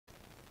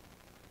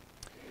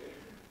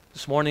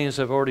This morning, as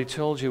I've already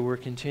told you, we're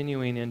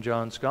continuing in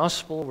John's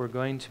Gospel. We're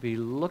going to be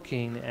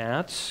looking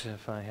at,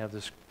 if I have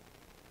this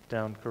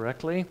down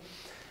correctly,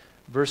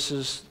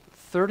 verses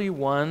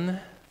 31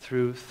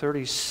 through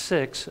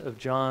 36 of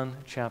John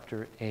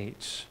chapter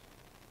 8.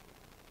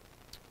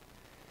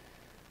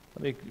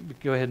 Let me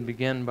go ahead and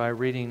begin by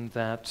reading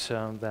that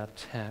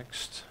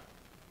text.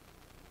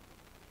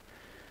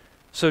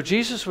 So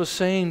Jesus was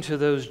saying to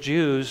those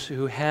Jews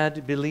who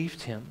had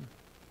believed him,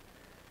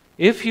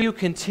 "If you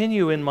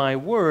continue in my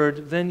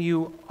word, then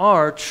you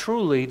are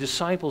truly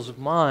disciples of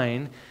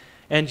mine,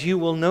 and you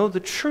will know the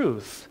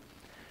truth,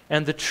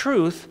 and the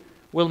truth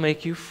will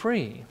make you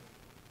free."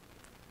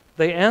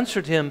 They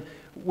answered him,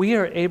 "We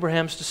are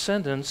Abraham's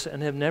descendants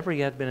and have never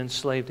yet been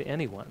enslaved to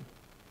anyone.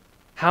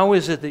 How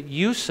is it that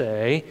you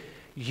say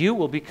you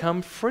will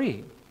become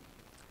free?"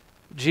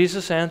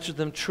 Jesus answered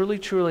them, "Truly,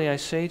 truly, I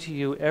say to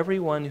you,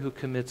 everyone who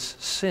commits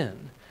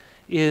sin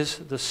is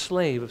the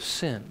slave of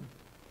sin.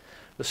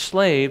 The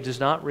slave does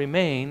not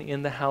remain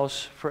in the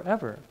house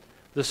forever.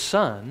 The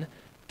Son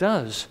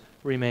does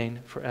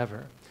remain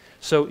forever.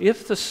 So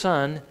if the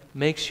Son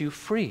makes you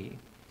free,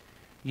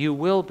 you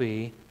will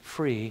be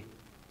free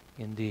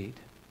indeed."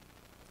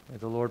 May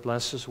the Lord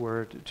bless His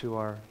word to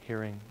our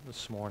hearing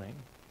this morning.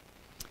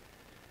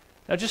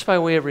 Now, just by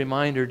way of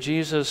reminder,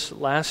 Jesus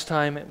last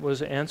time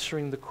was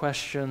answering the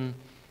question,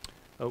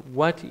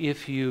 what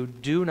if you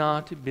do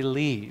not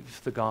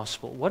believe the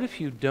gospel? What if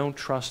you don't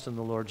trust in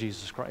the Lord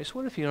Jesus Christ?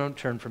 What if you don't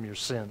turn from your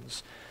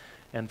sins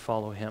and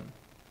follow Him?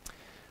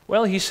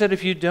 Well, He said,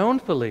 if you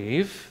don't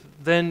believe,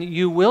 then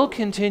you will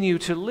continue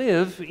to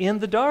live in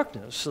the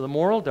darkness, the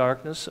moral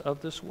darkness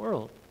of this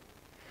world.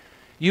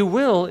 You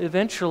will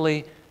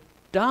eventually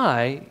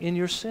die in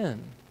your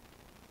sin.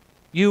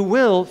 You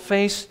will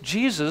face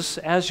Jesus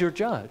as your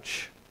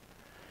judge.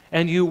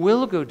 And you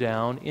will go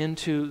down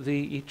into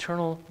the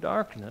eternal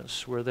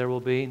darkness where there will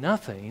be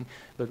nothing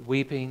but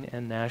weeping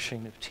and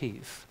gnashing of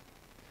teeth.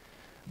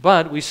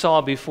 But we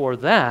saw before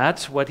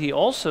that what He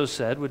also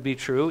said would be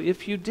true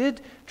if you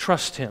did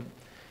trust Him.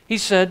 He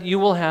said you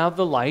will have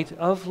the light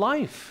of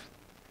life.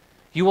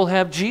 You will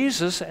have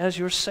Jesus as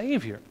your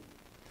Savior.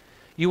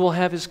 You will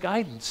have His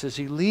guidance as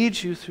He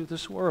leads you through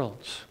this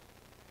world.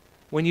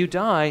 When you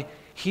die,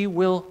 He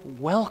will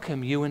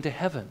welcome you into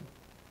heaven.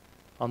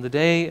 On the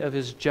day of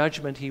His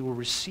judgment, He will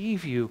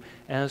receive you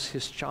as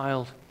His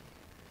child.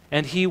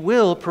 And He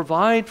will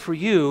provide for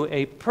you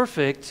a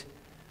perfect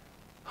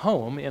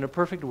home in a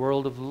perfect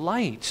world of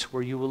light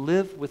where you will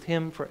live with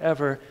Him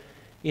forever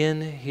in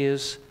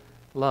His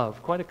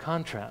love. Quite a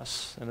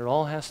contrast. And it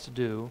all has to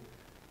do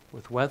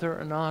with whether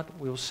or not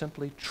we will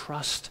simply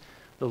trust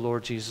the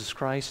Lord Jesus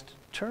Christ,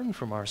 turn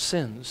from our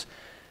sins,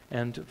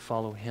 and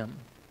follow Him.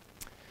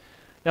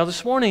 Now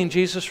this morning,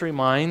 Jesus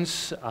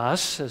reminds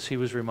us, as He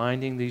was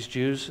reminding these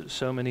Jews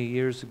so many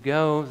years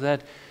ago,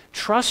 that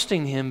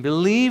trusting Him,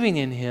 believing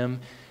in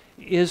Him,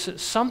 is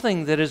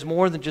something that is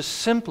more than just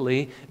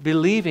simply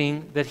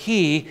believing that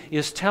He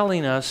is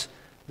telling us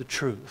the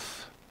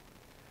truth.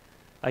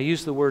 I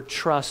use the word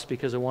trust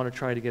because I want to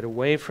try to get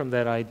away from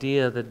that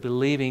idea that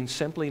believing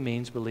simply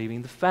means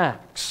believing the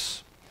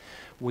facts.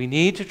 We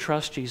need to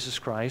trust Jesus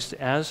Christ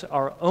as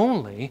our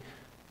only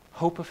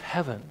hope of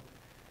heaven.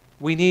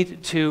 We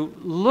need to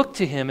look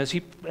to Him as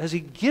He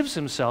gives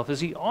Himself,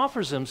 as He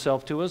offers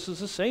Himself to us as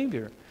a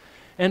Savior,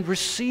 and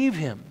receive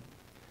Him.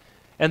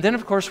 And then,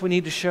 of course, we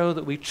need to show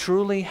that we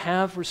truly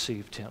have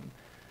received Him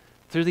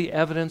through the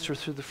evidence or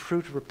through the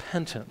fruit of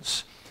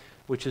repentance,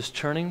 which is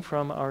turning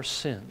from our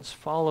sins,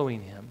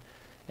 following Him,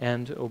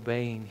 and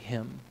obeying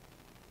Him.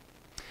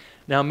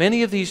 Now,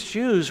 many of these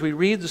Jews, we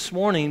read this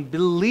morning,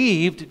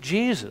 believed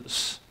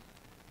Jesus.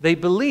 They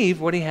believed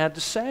what He had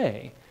to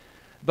say.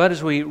 But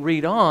as we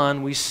read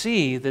on, we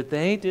see that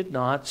they did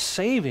not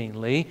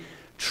savingly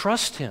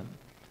trust Him.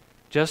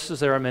 Just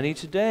as there are many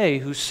today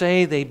who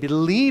say they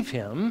believe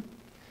Him,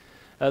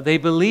 they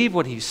believe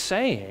what He's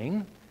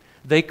saying,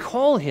 they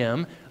call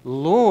Him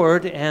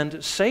Lord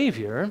and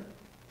Savior,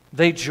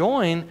 they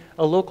join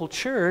a local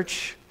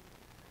church,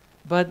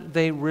 but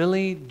they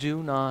really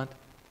do not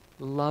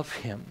love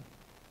Him.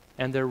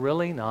 And they're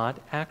really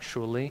not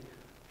actually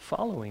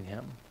following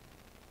Him.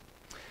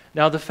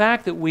 Now, the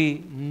fact that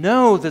we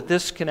know that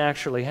this can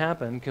actually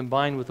happen,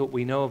 combined with what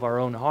we know of our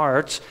own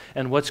hearts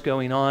and what's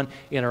going on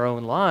in our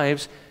own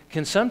lives,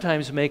 can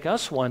sometimes make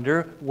us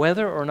wonder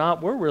whether or not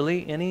we're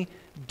really any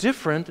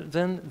different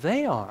than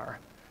they are.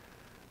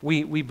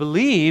 We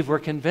believe, we're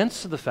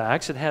convinced of the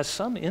facts, it has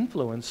some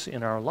influence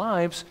in our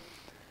lives,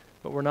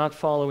 but we're not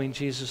following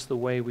Jesus the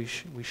way we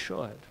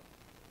should.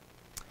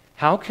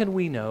 How can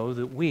we know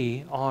that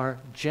we are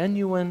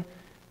genuine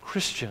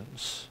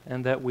Christians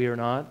and that we are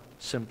not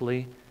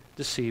simply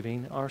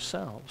deceiving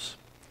ourselves?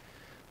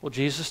 Well,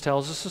 Jesus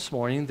tells us this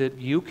morning that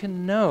you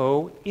can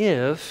know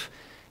if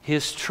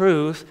His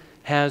truth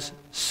has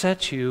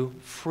set you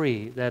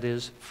free, that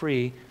is,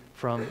 free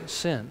from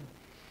sin.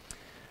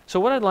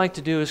 So what I'd like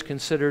to do is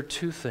consider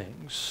two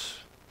things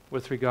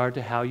with regard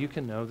to how you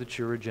can know that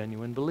you're a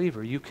genuine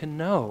believer. You can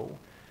know,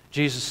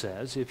 Jesus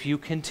says, if you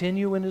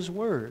continue in His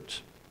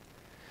words.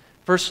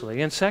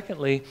 firstly. And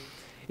secondly,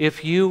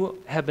 if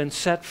you have been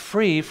set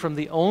free from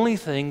the only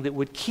thing that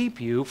would keep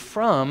you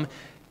from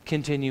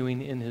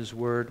continuing in His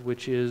Word,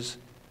 which is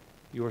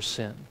your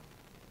sin.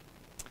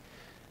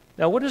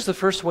 Now, what is the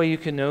first way you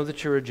can know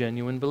that you're a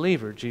genuine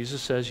believer?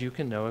 Jesus says you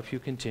can know if you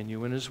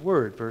continue in His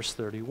Word, verse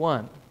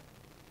 31.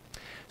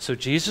 So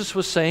Jesus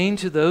was saying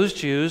to those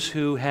Jews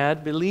who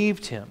had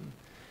believed Him,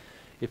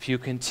 if you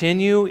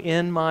continue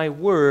in my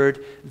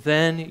word,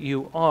 then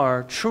you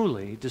are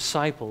truly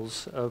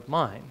disciples of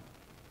mine.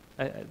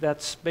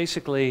 That's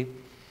basically,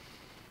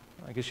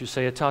 I guess you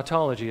say, a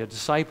tautology. A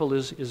disciple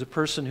is a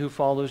person who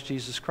follows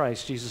Jesus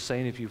Christ. Jesus is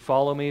saying, if you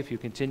follow me, if you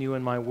continue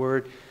in my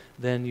word,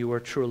 then you are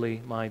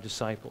truly my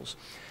disciples.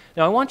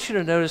 Now, I want you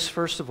to notice,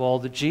 first of all,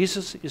 that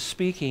Jesus is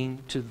speaking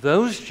to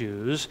those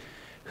Jews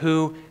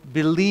who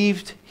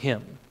believed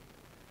Him,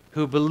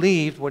 who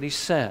believed what He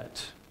said.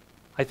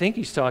 I think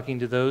He's talking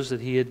to those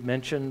that He had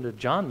mentioned, that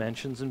John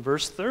mentions in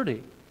verse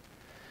 30.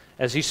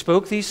 As He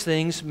spoke these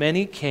things,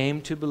 many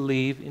came to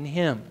believe in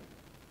Him.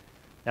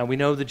 Now, we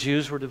know the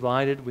Jews were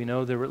divided. We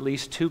know there were at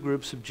least two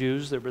groups of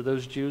Jews. There were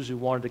those Jews who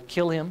wanted to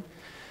kill Him,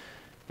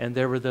 and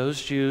there were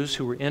those Jews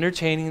who were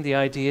entertaining the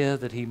idea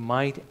that He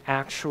might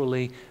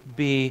actually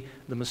be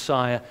the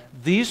Messiah.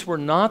 These were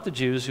not the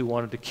Jews who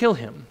wanted to kill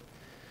Him.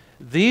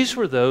 These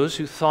were those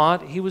who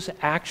thought He was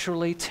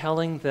actually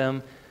telling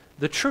them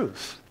the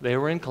truth. They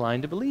were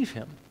inclined to believe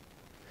Him.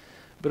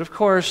 But of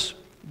course,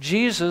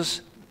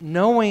 Jesus,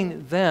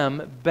 knowing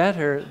them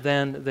better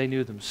than they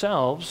knew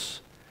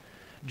themselves,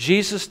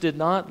 Jesus did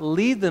not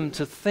lead them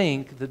to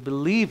think that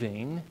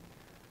believing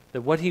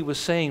that what He was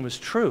saying was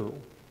true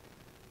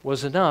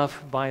was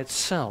enough by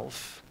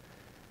itself,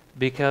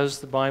 because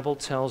the Bible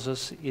tells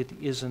us it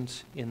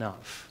isn't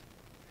enough.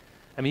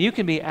 I mean, you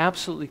can be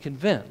absolutely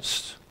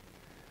convinced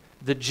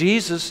that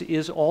Jesus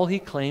is all He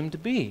claimed to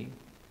be,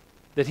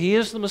 that He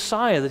is the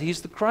Messiah, that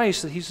He's the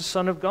Christ, that He's the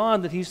Son of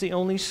God, that He's the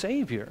only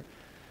Savior,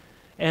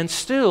 and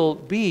still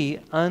be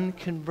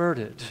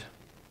unconverted.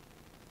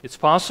 It's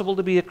possible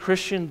to be a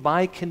Christian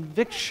by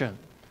conviction,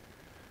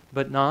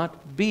 but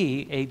not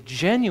be a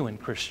genuine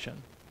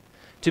Christian.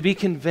 To be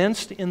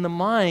convinced in the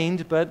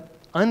mind, but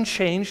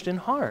unchanged in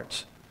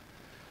heart.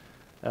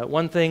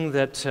 One thing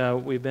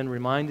that we've been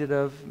reminded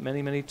of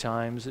many, many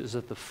times is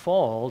that the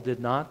fall did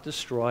not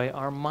destroy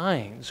our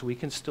minds. We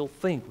can still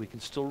think, we can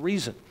still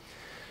reason.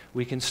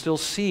 We can still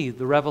see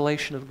the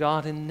revelation of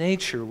God in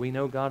nature. We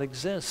know God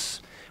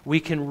exists. We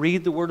can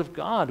read the Word of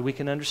God. We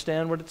can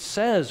understand what it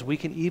says. We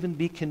can even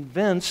be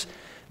convinced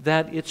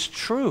that it's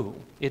true.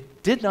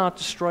 It did not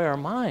destroy our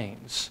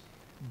minds,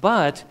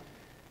 but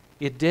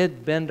it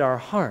did bend our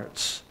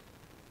hearts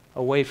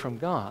away from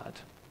God.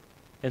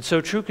 And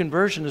so true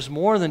conversion is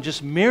more than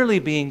just merely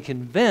being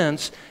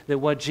convinced that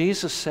what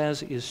Jesus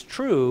says is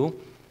true.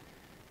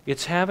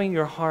 It's having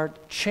your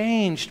heart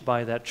changed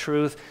by that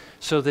truth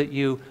so that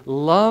you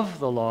love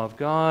the law of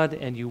God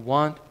and you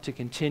want to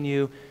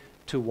continue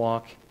to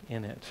walk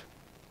in it.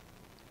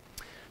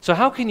 So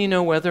how can you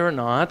know whether or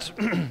not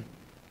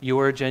you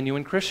are a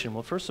genuine Christian?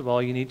 Well, first of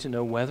all, you need to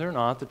know whether or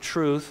not the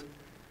truth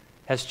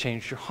has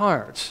changed your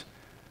heart.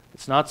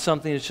 It's not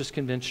something that's just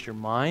convinced your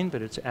mind,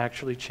 but it's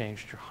actually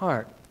changed your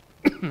heart.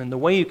 And the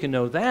way you can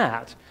know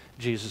that,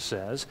 Jesus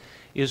says,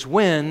 is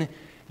when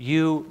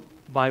you,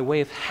 by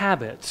way of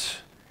habit,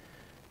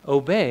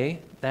 obey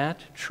that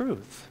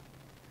truth.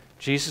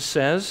 Jesus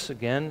says,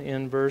 again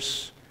in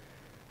verse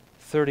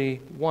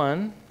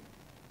 31,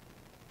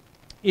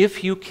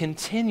 if you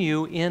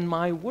continue in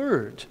my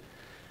word,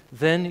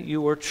 then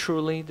you are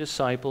truly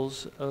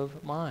disciples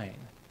of mine.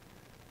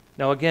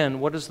 Now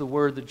again, what is the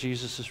word that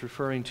Jesus is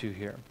referring to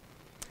here?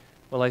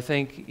 Well, I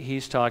think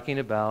He's talking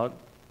about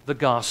the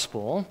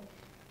gospel.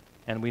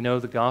 And we know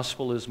the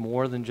gospel is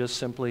more than just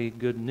simply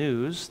good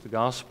news. The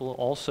gospel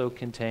also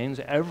contains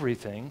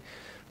everything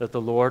that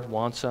the Lord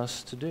wants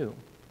us to do.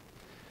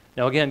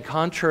 Now again,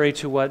 contrary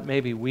to what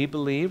maybe we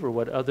believe or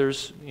what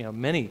others,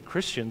 many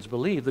Christians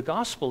believe, the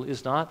gospel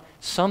is not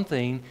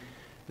something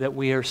that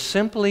we are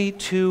simply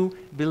to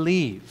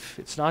believe.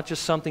 It's not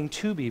just something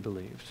to be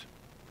believed.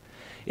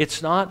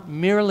 It's not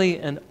merely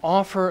an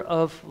offer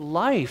of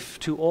life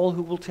to all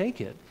who will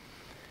take it.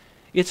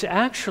 It's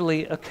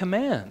actually a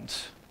command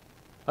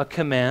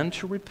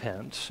to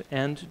repent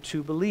and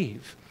to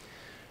believe,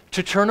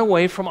 to turn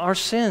away from our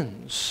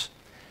sins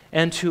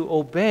and to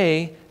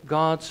obey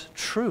God's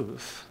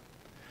truth,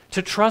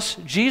 to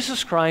trust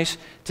Jesus Christ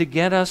to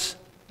get us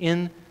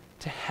into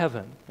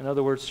heaven. In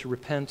other words, to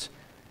repent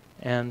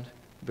and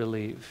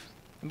believe.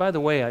 And by the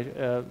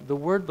way, the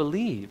word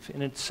believe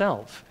in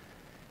itself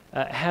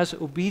has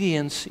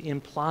obedience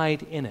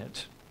implied in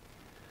it.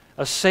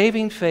 A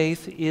saving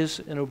faith is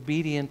an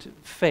obedient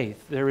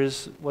faith. There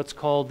is what's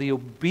called the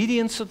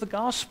obedience of the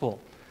gospel.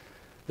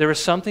 There is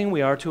something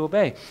we are to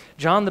obey.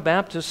 John the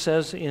Baptist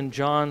says in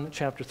John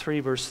chapter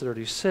 3, verse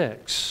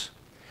 36,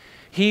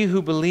 he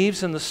who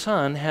believes in the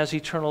Son has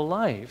eternal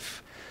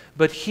life,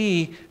 but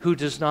he who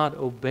does not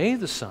obey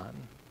the Son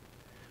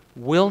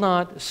will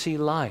not see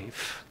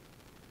life,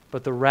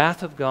 but the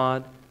wrath of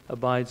God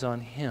abides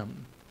on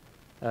him.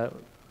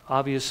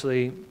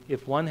 obviously,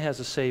 if one has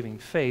a saving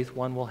faith,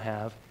 one will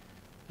have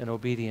an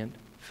obedient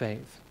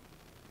faith.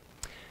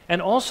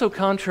 And also,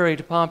 contrary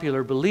to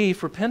popular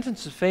belief,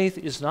 repentance of faith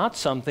is not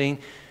something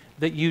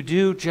that you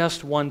do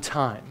just one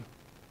time.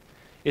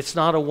 It's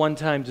not a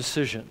one-time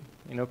decision.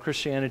 You know,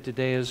 Christianity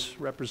today is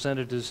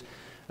represented as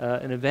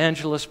an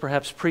evangelist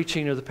perhaps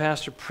preaching, or the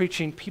pastor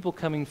preaching, people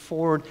coming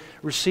forward,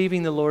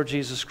 receiving the Lord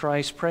Jesus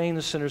Christ, praying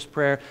the sinner's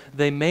prayer.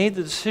 They made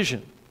the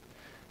decision.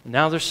 And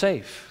now they're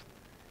safe.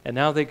 And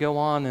now they go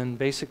on and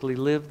basically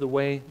live the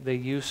way they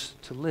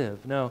used to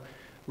live. No,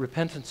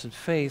 repentance and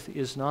faith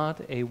is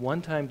not a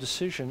one-time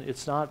decision.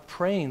 It's not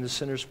praying the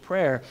sinner's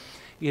prayer.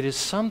 It is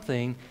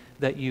something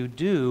that you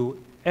do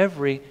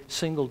every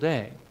single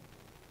day.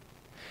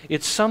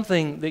 It's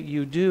something that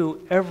you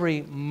do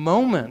every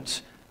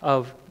moment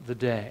of the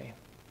day.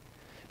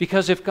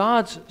 Because if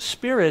God's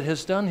Spirit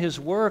has done His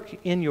work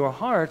in your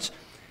hearts,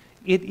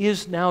 it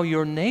is now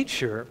your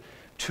nature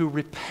to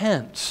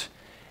repent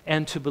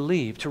and to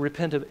believe, to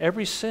repent of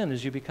every sin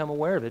as you become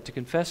aware of it, to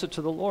confess it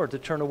to the Lord, to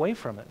turn away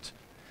from it,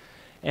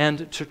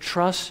 and to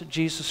trust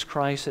Jesus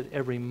Christ at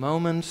every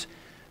moment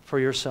for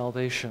your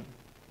salvation.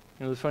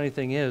 You know, the funny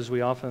thing is, we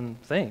often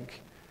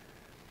think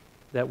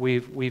that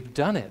we've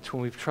done it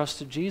when we've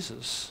trusted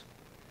Jesus.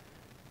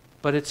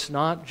 But it's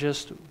not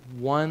just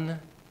one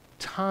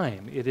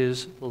time. It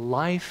is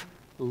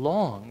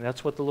lifelong.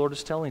 That's what the Lord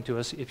is telling to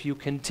us. If you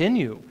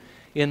continue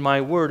in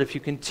my word, if you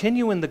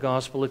continue in the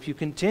gospel, if you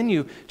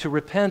continue to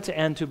repent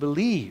and to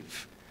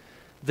believe,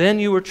 then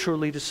you are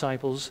truly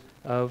disciples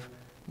of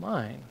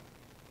mine.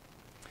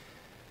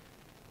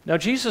 Now,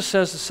 Jesus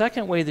says the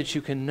second way that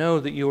you can know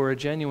that you are a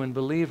genuine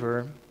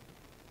believer,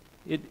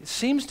 it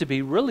seems to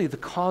be really the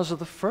cause of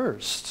the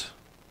first.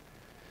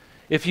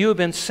 If you have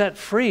been set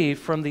free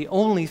from the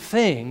only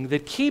thing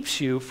that keeps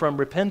you from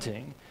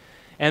repenting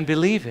and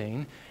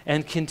believing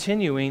and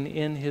continuing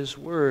in His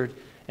Word,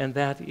 and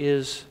that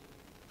is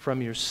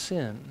from your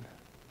sin.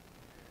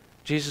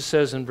 Jesus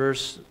says in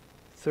verse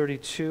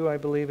 32, I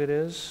believe it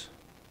is,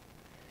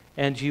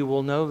 and you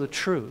will know the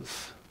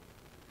truth,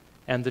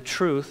 and the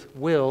truth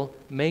will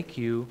make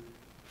you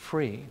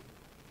free.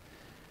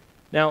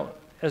 Now,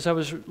 as I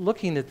was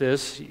looking at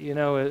this, you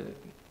know,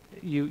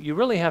 you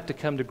really have to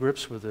come to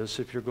grips with this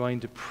if you're going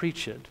to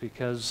preach it,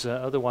 because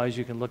otherwise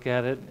you can look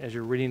at it as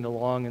you're reading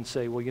along and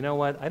say, well, you know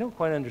what, I don't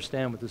quite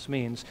understand what this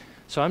means,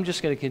 so I'm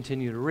just going to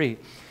continue to read.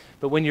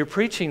 But when you're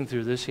preaching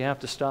through this, you have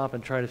to stop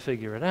and try to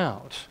figure it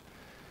out.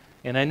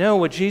 And I know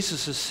what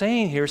Jesus is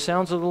saying here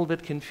sounds a little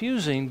bit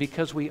confusing,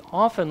 because we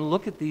often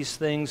look at these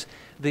things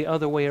the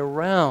other way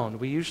around.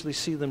 We usually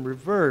see them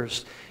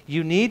reversed.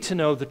 You need to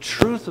know the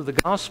truth of the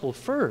gospel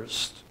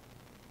first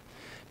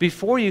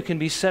before you can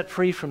be set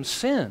free from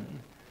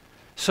sin,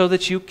 so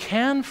that you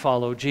can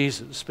follow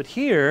Jesus. But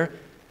here,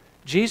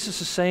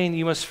 Jesus is saying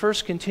you must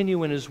first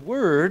continue in His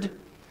Word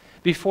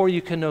before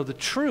you can know the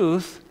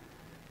truth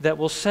that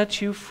will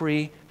set you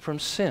free from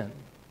sin.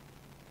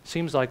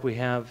 Seems like we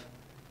have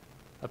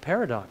a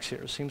paradox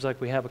here. Seems like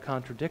we have a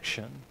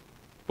contradiction.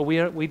 But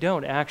we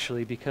don't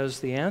actually, because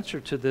the answer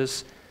to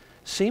this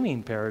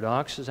seeming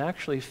paradox is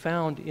actually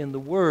found in the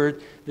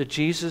word that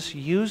Jesus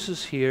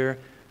uses here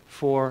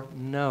for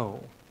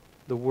know.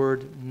 The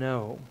word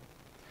know.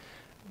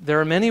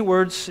 There are many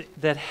words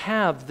that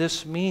have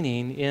this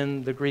meaning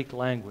in the Greek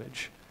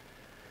language,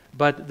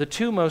 but the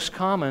two most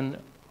common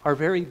are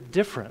very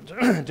different,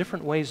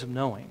 different ways of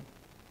knowing.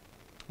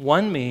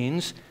 One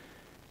means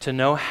to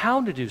know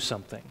how to do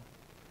something.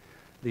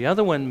 The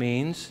other one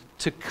means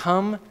to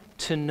come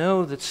to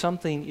know that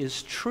something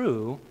is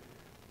true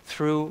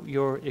through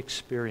your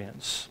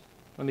experience.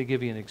 Let me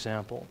give you an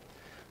example.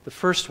 The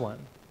first one,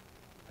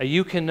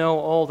 you can know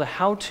all the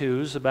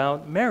how-tos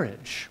about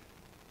marriage,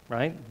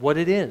 right? What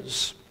it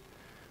is,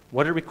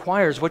 what it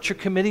requires, what you're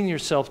committing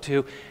yourself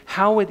to,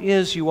 how it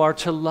is you are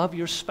to love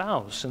your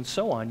spouse, and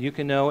so on. You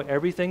can know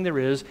everything there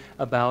is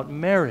about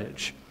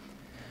marriage.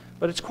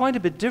 But it's quite a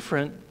bit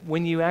different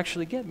when you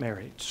actually get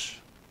married.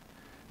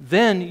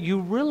 Then you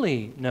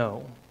really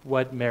know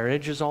what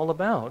marriage is all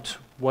about,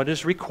 what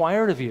is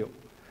required of you,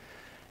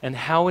 and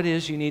how it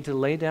is you need to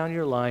lay down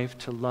your life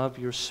to love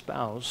your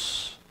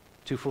spouse,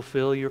 to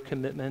fulfill your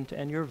commitment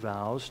and your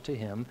vows to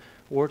him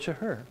or to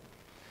her.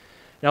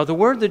 Now, the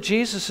word that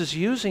Jesus is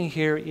using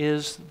here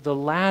is the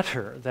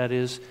latter, that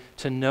is,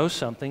 to know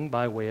something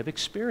by way of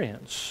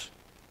experience.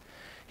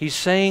 He's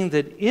saying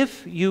that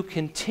if you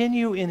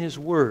continue in His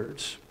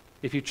words,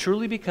 if you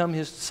truly become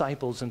His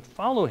disciples and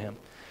follow Him,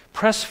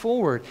 press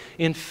forward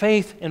in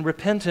faith and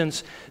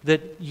repentance,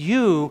 that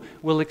you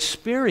will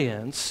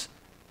experience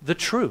the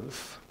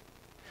truth.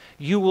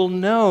 You will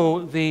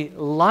know the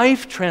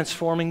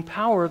life-transforming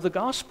power of the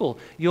gospel.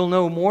 You'll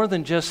know more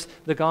than just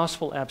the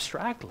gospel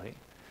abstractly.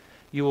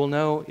 You will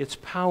know its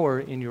power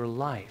in your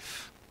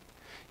life.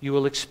 You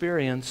will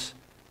experience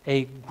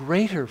a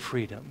greater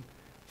freedom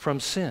from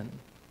sin.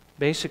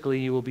 Basically,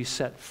 you will be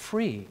set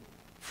free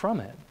from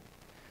it.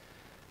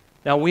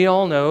 Now, we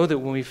all know that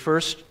when we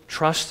first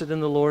trusted in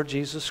the Lord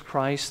Jesus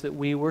Christ, that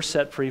we were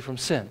set free from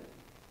sin.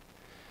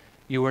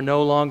 You are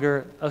no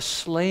longer a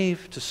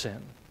slave to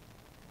sin.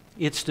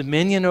 Its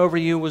dominion over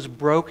you was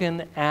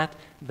broken at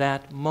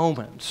that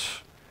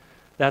moment.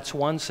 That's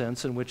one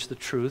sense in which the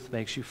truth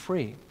makes you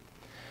free.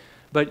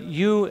 But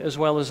you, as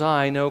well as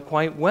I, know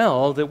quite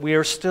well that we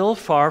are still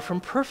far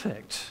from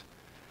perfect.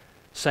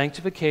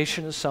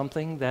 Sanctification is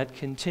something that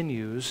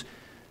continues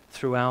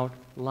throughout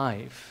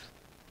life.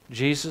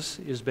 Jesus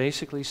is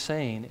basically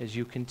saying, as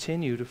you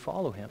continue to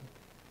follow him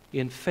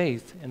in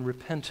faith and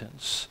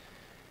repentance,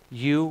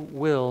 you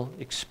will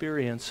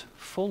experience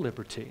full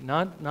liberty.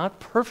 Not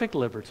perfect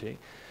liberty,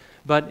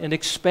 but an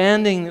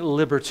expanding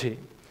liberty.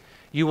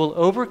 You will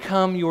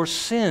overcome your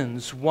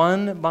sins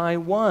one by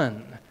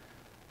one.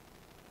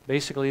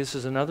 Basically, this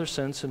is another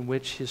sense in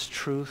which his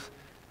truth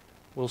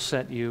will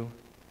set you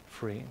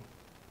free.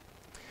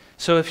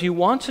 So if you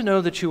want to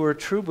know that you are a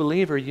true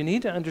believer, you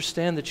need to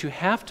understand that you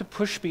have to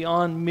push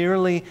beyond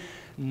merely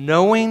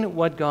knowing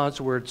what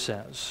God's Word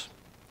says,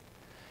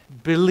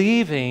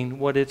 believing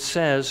what it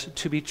says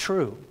to be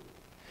true.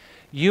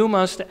 You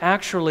must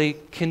actually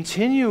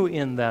continue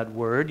in that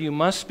Word. You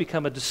must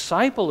become a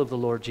disciple of the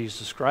Lord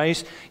Jesus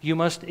Christ. You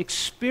must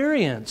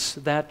experience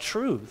that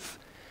truth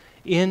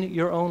in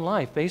your own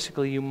life.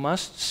 Basically, you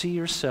must see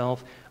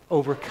yourself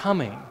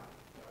overcoming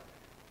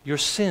your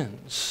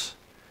sins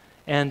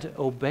and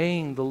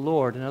obeying the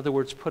Lord. In other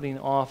words, putting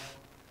off,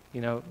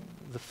 the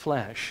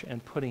flesh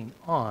and putting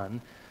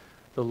on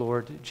the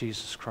Lord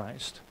Jesus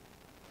Christ.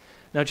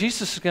 Now,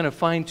 Jesus is going to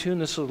fine-tune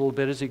this a little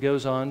bit as he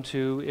goes on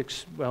to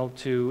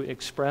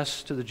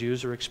express to the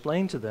Jews or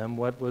explain to them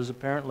what was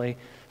apparently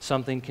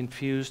something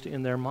confused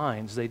in their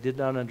minds. They did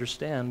not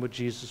understand what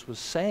Jesus was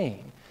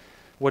saying,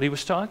 what he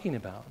was talking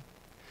about.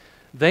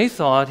 They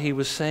thought he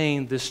was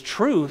saying this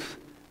truth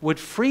would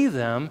free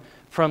them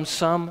from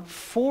some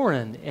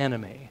foreign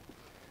enemy.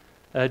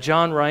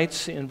 John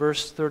writes in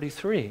verse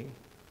 33,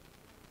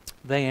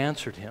 they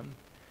answered him,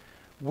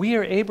 "We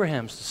are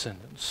Abraham's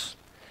descendants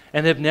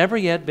and have never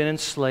yet been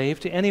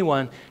enslaved to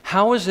anyone.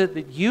 How is it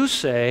that you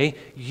say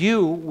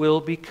you will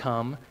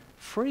become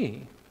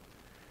free?"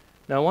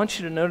 Now I want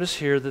you to notice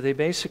here that they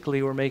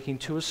basically were making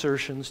two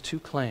assertions, two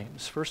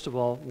claims. First of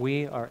all,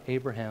 we are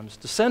Abraham's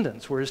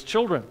descendants. We're his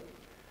children.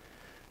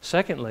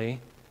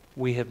 Secondly,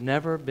 we have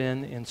never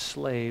been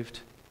enslaved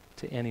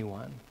to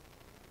anyone.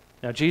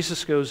 Now,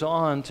 Jesus goes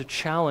on to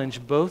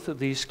challenge both of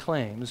these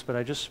claims, but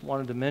I just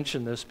wanted to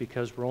mention this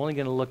because we're only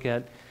going to look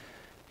at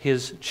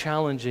his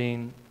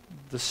challenging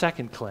the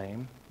second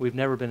claim, we've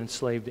never been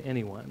enslaved to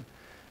anyone.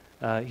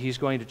 He's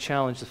going to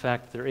challenge the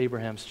fact that they're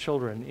Abraham's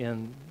children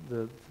in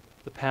the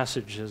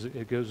passage as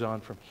it goes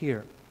on from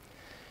here.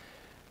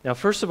 Now,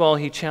 first of all,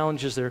 he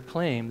challenges their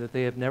claim that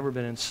they have never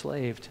been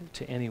enslaved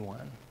to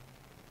anyone.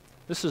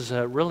 This is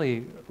a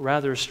really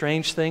rather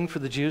strange thing for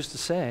the Jews to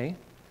say.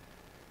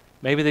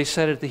 Maybe they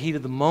said it at the heat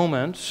of the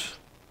moment,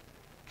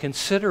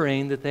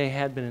 considering that they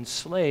had been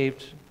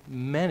enslaved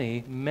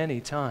many, many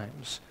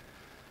times.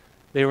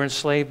 They were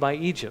enslaved by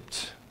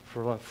Egypt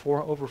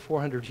for over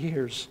 400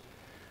 years,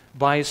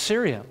 by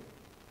Assyria,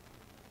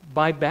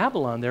 by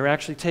Babylon. They were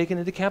actually taken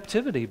into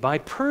captivity, by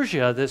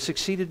Persia that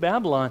succeeded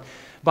Babylon,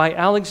 by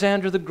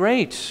Alexander the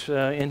Great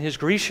in his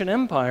Grecian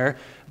Empire,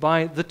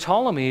 by the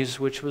Ptolemies,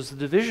 which was the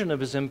division of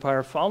his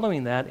empire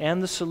following that,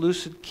 and the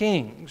Seleucid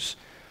kings.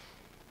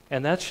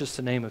 And that's just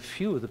to name a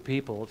few of the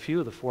people, a few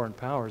of the foreign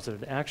powers that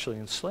had actually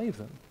enslaved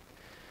them.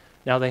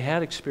 Now, they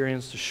had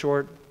experienced a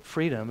short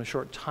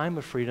time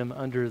of freedom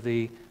under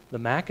the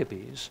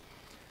Maccabees,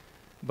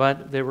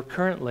 but they were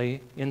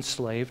currently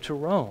enslaved to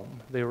Rome.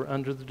 They were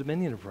under the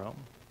dominion of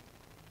Rome.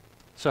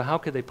 So how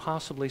could they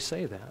possibly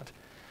say that?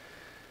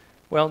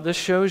 Well, this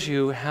shows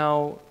you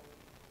how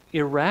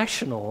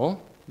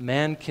irrational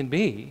man can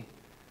be,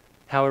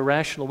 how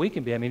irrational we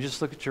can be. I mean,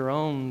 just look at your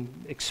own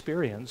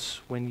experience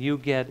when you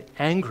get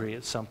angry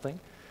at something.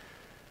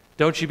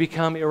 Don't you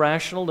become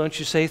irrational? Don't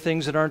you say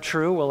things that aren't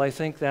true? Well, I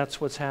think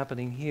that's what's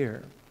happening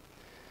here.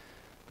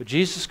 But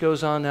Jesus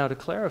goes on now to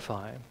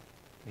clarify.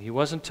 He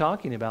wasn't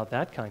talking about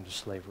that kind of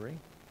slavery,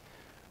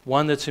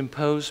 one that's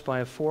imposed by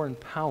a foreign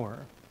power.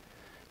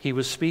 He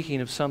was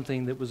speaking of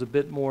something that was a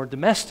bit more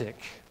domestic,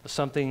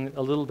 something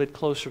a little bit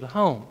closer to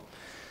home.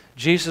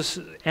 Jesus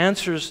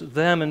answers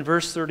them in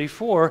verse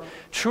 34,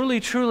 "Truly,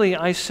 truly,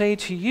 I say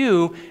to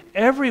you,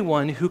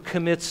 everyone who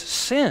commits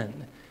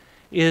sin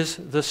is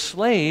the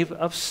slave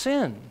of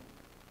sin."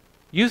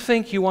 You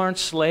think you aren't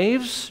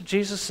slaves,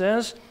 Jesus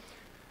says,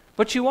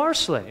 but you are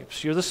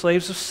slaves. You're the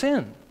slaves of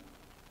sin.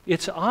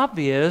 It's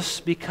obvious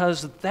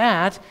because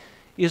that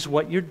is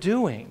what you're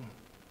doing.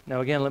 Now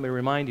again, let me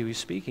remind you, he's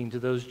speaking to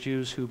those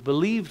Jews who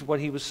believed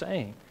what he was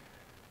saying.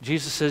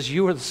 Jesus says,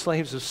 you are the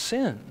slaves of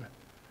sin.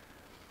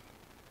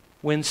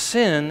 When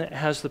sin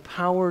has the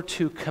power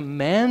to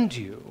command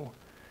you,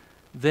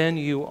 then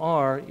you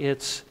are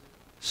its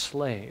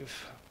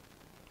slave.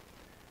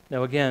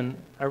 Now again,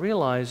 I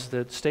realize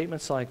that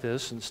statements like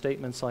this and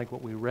statements like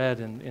what we read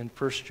in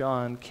 1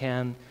 John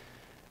can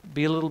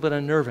be a little bit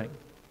unnerving.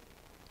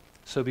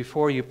 So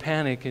before you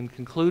panic and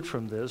conclude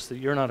from this that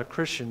you're not a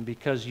Christian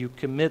because you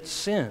commit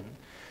sin,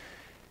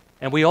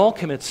 and we all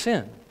commit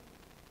sin,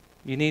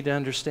 you need to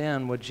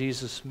understand what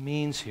Jesus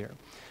means here.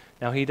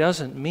 Now, he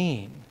doesn't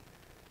mean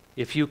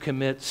if you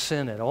commit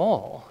sin at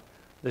all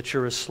that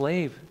you're a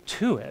slave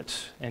to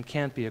it and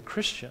can't be a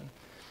Christian,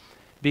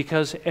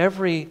 because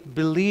every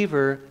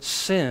believer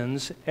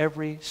sins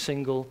every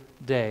single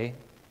day,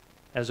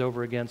 as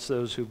over against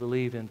those who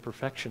believe in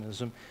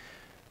perfectionism.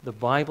 The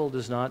Bible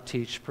does not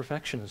teach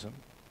perfectionism.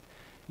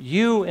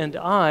 You and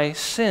I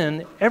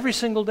sin every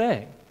single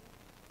day.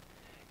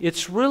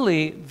 It's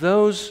really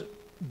those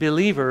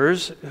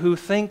believers who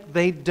think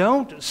they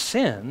don't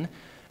sin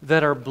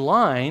that are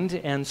blind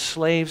and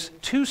slaves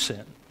to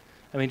sin.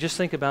 I mean, just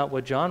think about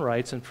what John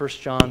writes in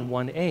 1 John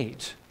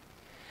 1:8.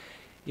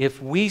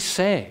 If we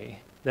say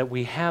that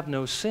we have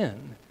no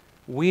sin,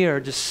 we are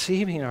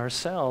deceiving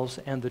ourselves,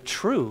 and the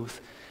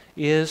truth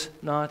is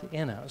not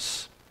in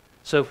us.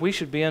 So if we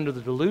should be under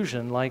the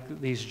delusion,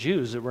 like these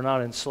Jews, that we're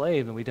not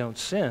enslaved and we don't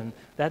sin,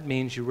 that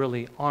means you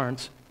really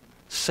aren't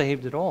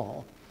saved at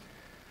all.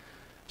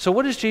 So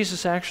what does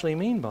Jesus actually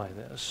mean by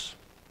this?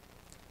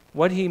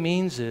 What he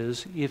means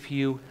is, if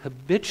you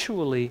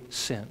habitually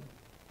sin,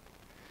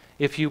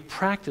 if you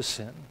practice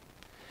sin,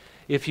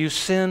 if you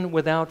sin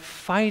without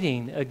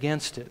fighting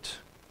against it,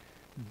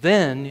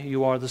 then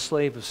you are the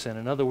slave of sin.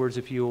 In other words,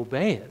 if you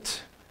obey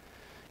it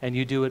and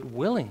you do it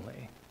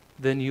willingly,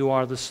 then you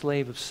are the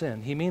slave of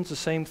sin. He means the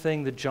same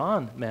thing that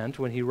John meant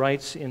when he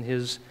writes in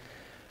his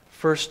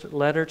first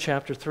letter,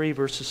 chapter 3,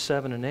 verses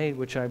 7 and 8,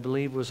 which I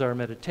believe was our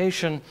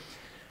meditation.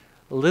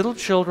 Little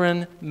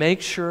children,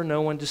 make sure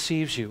no one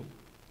deceives you.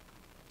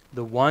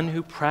 The one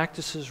who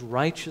practices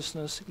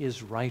righteousness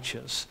is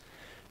righteous,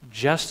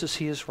 just as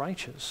he is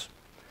righteous.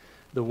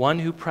 The one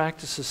who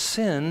practices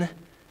sin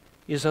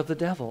is of the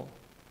devil,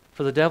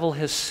 for the devil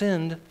has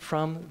sinned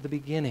from the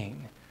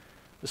beginning.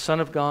 The Son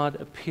of God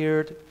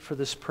appeared for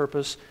this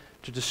purpose,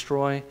 to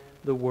destroy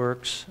the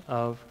works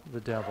of the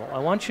devil. I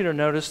want you to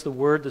notice the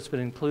word that's been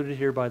included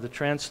here by the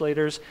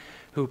translators: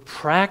 who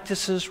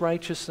practices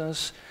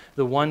righteousness,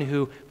 the one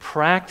who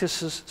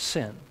practices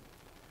sin.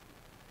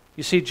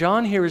 You see,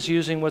 John here is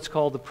using what's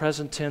called the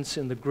present tense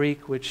in the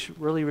Greek, which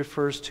really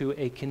refers to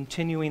a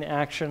continuing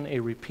action, a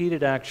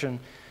repeated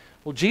action.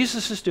 Well,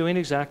 Jesus is doing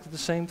exactly the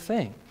same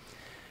thing.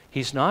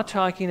 He's not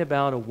talking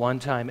about a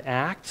one-time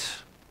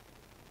act,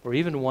 or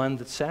even one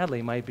that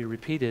sadly might be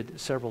repeated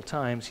several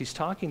times. He's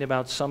talking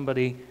about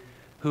somebody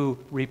who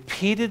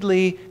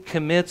repeatedly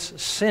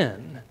commits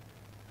sin,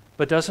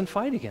 but doesn't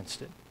fight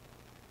against it.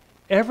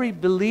 Every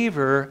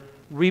believer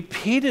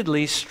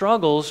repeatedly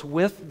struggles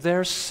with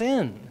their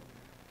sin.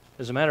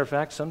 As a matter of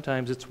fact,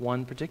 sometimes it's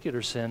one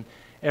particular sin.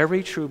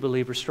 Every true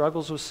believer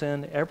struggles with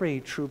sin. Every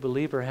true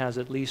believer has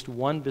at least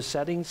one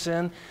besetting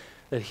sin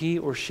that he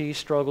or she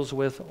struggles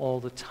with all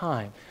the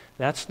time.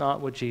 That's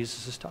not what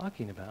Jesus is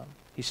talking about.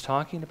 He's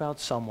talking about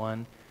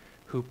someone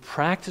who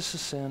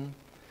practices sin,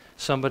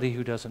 somebody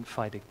who doesn't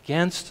fight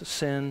against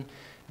sin,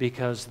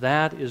 because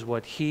that is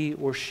what he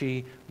or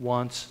she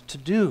wants to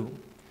do.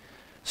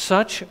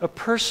 Such a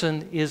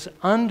person is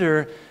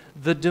under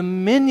the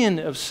dominion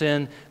of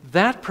sin.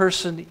 That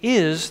person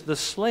is the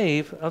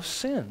slave of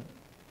sin.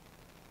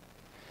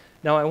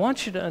 Now, I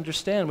want you to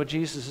understand what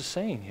Jesus is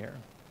saying here.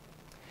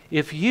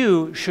 If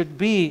you should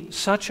be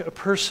such a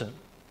person,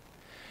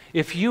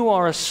 if you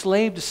are a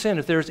slave to sin,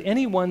 if there's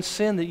any one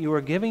sin that you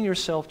are giving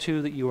yourself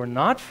to that you are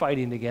not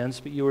fighting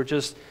against, but you are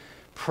just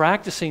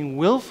practicing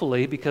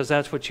willfully because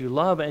that's what you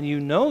love and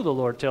you know the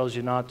Lord tells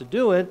you not to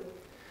do it,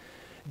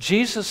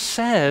 Jesus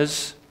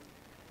says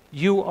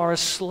you are a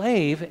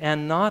slave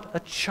and not a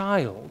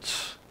child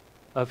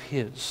of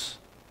His.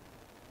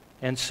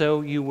 And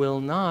so you will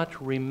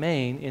not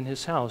remain in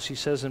His house. He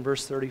says in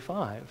verse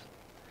 35,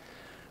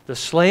 the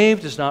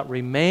slave does not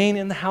remain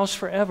in the house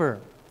forever.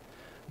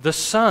 The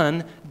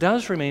Son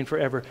does remain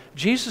forever.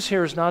 Jesus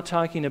here is not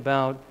talking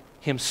about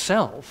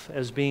Himself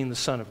as being the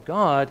Son of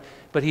God,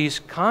 but He's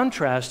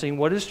contrasting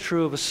what is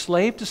true of a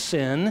slave to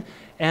sin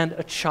and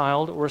a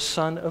child or a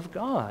son of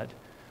God.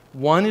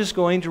 One is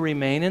going to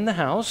remain in the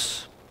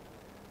house,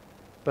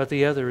 but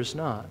the other is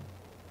not.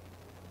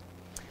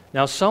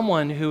 Now,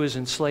 someone who is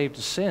enslaved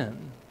to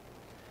sin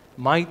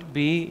might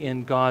be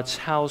in God's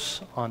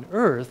house on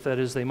earth, that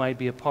is, they might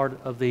be a part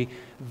of the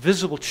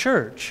visible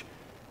church,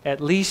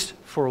 at least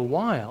for a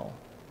while,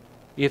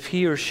 if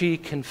he or she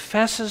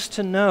confesses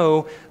to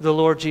know the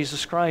Lord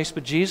Jesus Christ.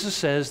 But Jesus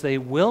says they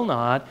will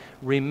not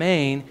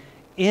remain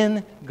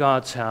in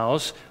God's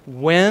house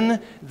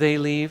when they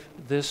leave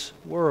this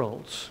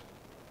world.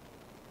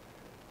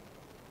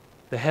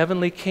 The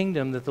heavenly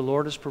kingdom that the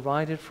Lord has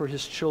provided for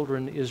His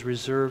children is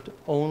reserved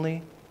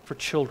only for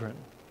children,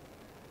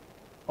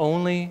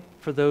 only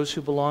for those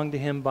who belong to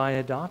Him by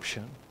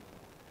adoption,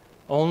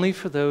 only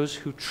for those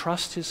who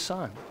trust His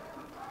Son,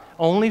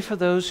 only for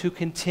those who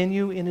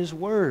continue in His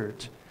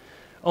Word,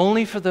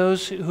 only for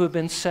those who have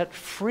been set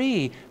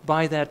free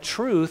by that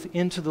truth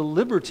into the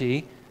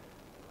liberty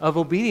of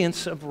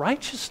obedience of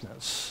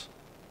righteousness.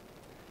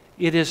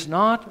 It is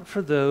not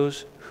for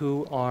those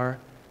who are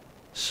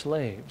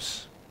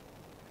slaves.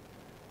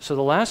 So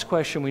the last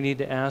question we need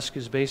to ask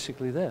is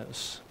basically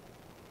this.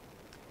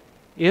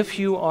 If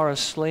you are a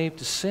slave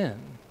to sin,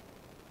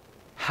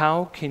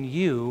 how can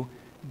you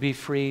be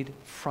freed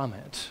from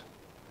it?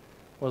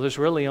 Well, there's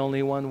really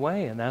only one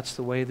way, and that's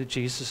the way that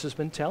Jesus has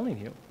been telling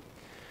you.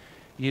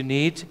 You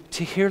need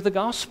to hear the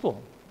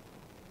gospel.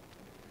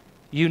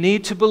 You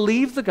need to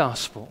believe the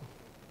gospel.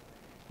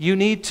 You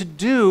need to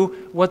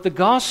do what the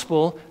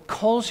gospel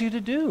calls you to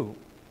do.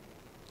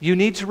 You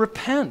need to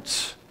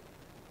repent,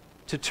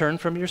 to turn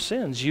from your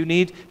sins. You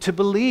need to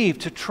believe,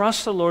 to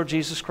trust the Lord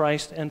Jesus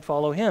Christ and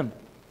follow Him.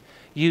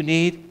 You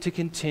need to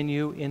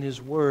continue in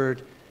His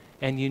Word,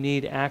 and you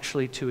need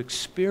actually to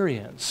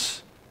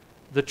experience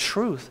the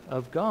truth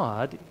of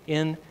God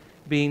in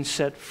being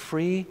set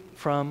free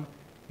from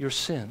your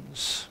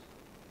sins,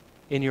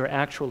 in your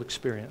actual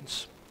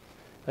experience.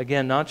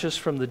 Again, not just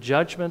from the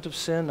judgment of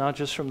sin, not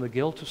just from the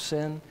guilt of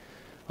sin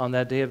on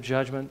that day of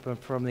judgment, but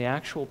from the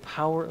actual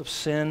power of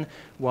sin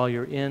while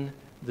you're in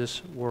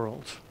this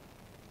world.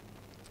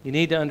 You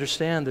need to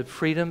understand that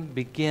freedom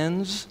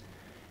begins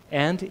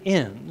and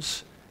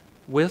ends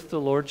with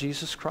the Lord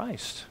Jesus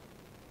Christ.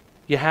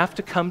 You have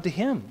to come to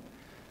Him.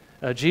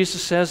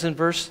 Jesus says in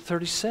verse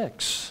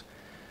 36,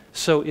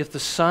 "So if the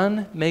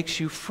Son makes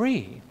you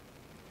free,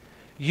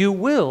 you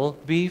will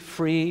be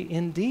free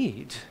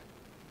indeed."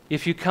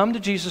 If you come to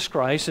Jesus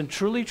Christ and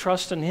truly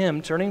trust in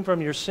Him, turning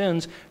from your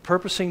sins,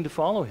 purposing to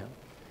follow Him,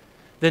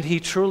 then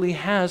He truly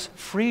has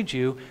freed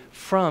you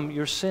from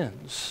your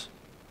sins.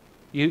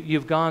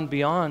 You've gone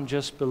beyond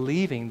just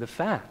believing the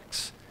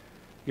facts.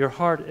 Your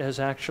heart has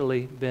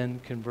actually been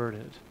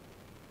converted.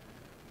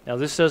 Now,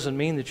 this doesn't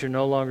mean that you're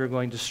no longer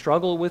going to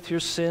struggle with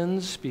your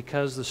sins,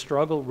 because the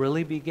struggle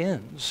really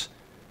begins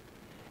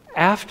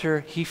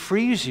after He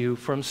frees you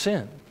from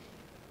sin.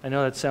 I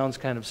know that sounds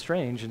kind of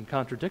strange and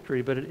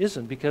contradictory, but it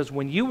isn't, because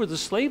when you were the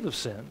slave of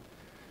sin,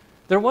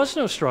 there was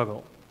no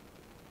struggle.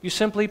 You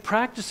simply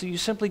practiced it. You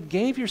simply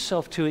gave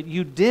yourself to it.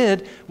 You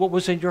did what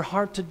was in your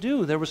heart to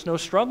do. There was no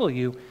struggle.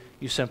 You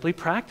simply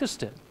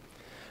practiced it.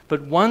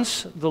 But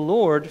once the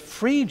Lord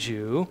freed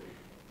you,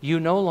 you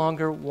no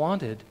longer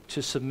wanted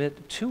to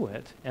submit to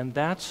it, and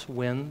that's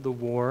when the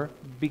war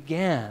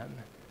began.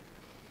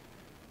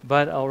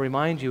 But I'll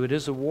remind you, it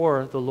is a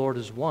war the Lord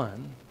has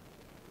won,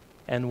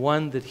 and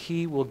one that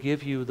He will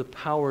give you the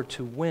power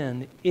to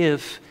win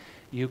if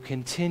you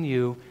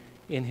continue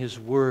in His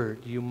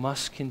Word. You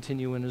must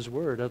continue in His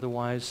Word.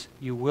 Otherwise,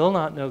 you will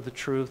not know the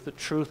truth. The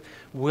truth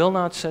will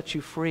not set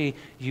you free.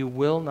 You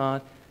will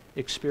not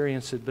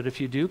experience it. But if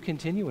you do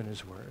continue in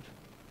His Word,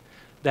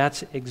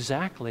 that's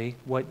exactly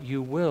what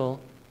you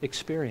will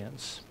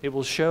experience. It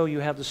will show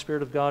you have the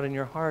Spirit of God in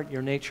your heart.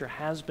 Your nature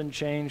has been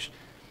changed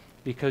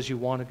because you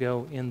want to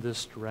go in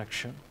this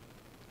direction.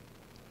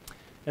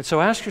 And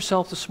so ask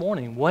yourself this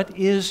morning, what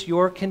is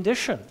your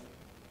condition?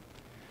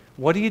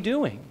 What are you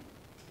doing?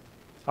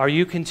 Are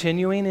you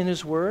continuing in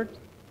His Word?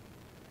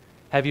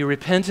 Have you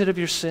repented of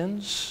your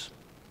sins?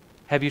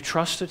 Have you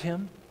trusted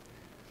Him?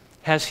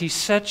 Has He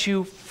set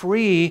you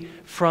free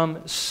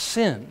from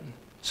sin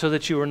so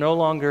that you are no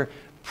longer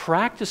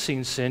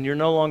practicing sin? You're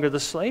no longer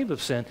the slave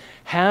of sin.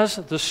 Has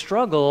the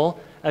struggle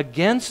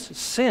against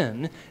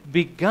sin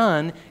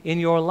begun in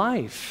your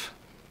life?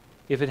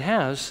 If it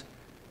has,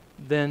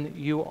 then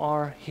you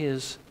are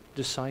His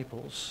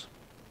disciples.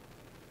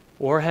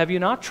 Or have you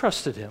not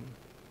trusted Him?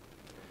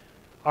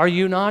 Are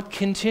you not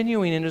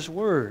continuing in His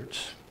Word?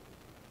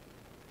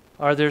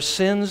 Are there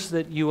sins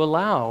that you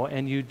allow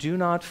and you do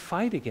not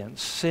fight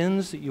against?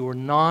 Sins that you are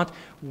not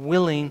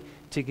willing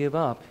to give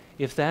up?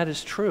 If that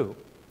is true,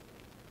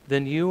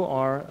 then you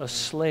are a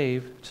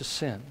slave to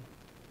sin.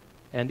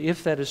 And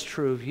if that is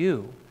true of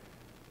you,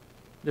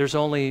 there's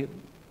only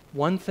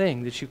one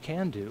thing that you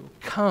can do.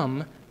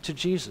 Come to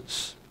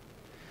Jesus.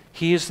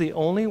 He is the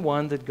only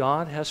one that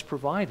God has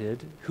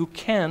provided who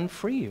can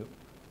free you.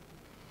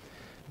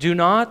 Do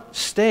not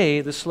stay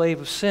the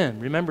slave of sin.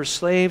 Remember,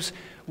 slaves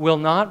will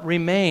not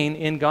remain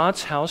in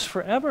God's house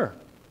forever.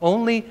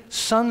 Only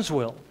sons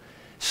will.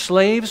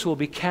 Slaves will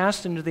be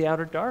cast into the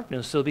outer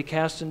darkness. They'll be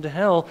cast into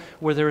hell,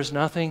 where there is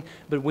nothing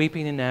but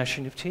weeping and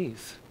gnashing of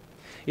teeth.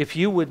 If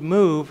you would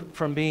move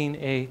from being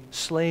a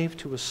slave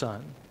to a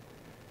son,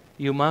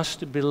 you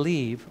must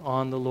believe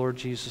on the Lord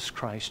Jesus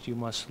Christ. You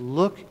must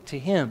look to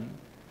Him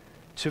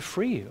to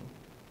free you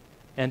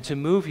and to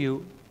move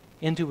you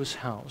into His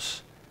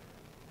house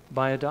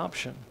by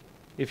adoption.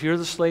 If you're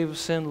the slave of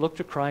sin, look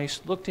to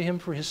Christ. Look to Him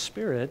for His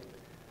Spirit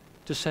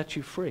to set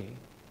you free.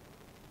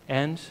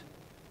 And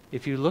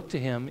if you look to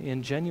Him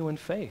in genuine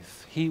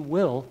faith, He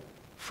will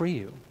free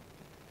you.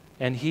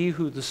 And he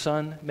who the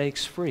Son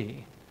makes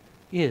free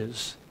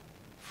is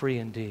free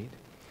indeed.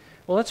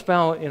 Well, let's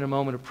bow in a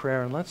moment of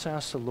prayer, and let's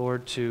ask the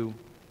Lord to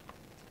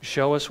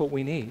show us what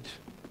we need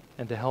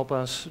and to help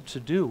us to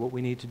do what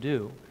we need to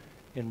do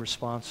in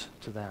response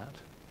to that.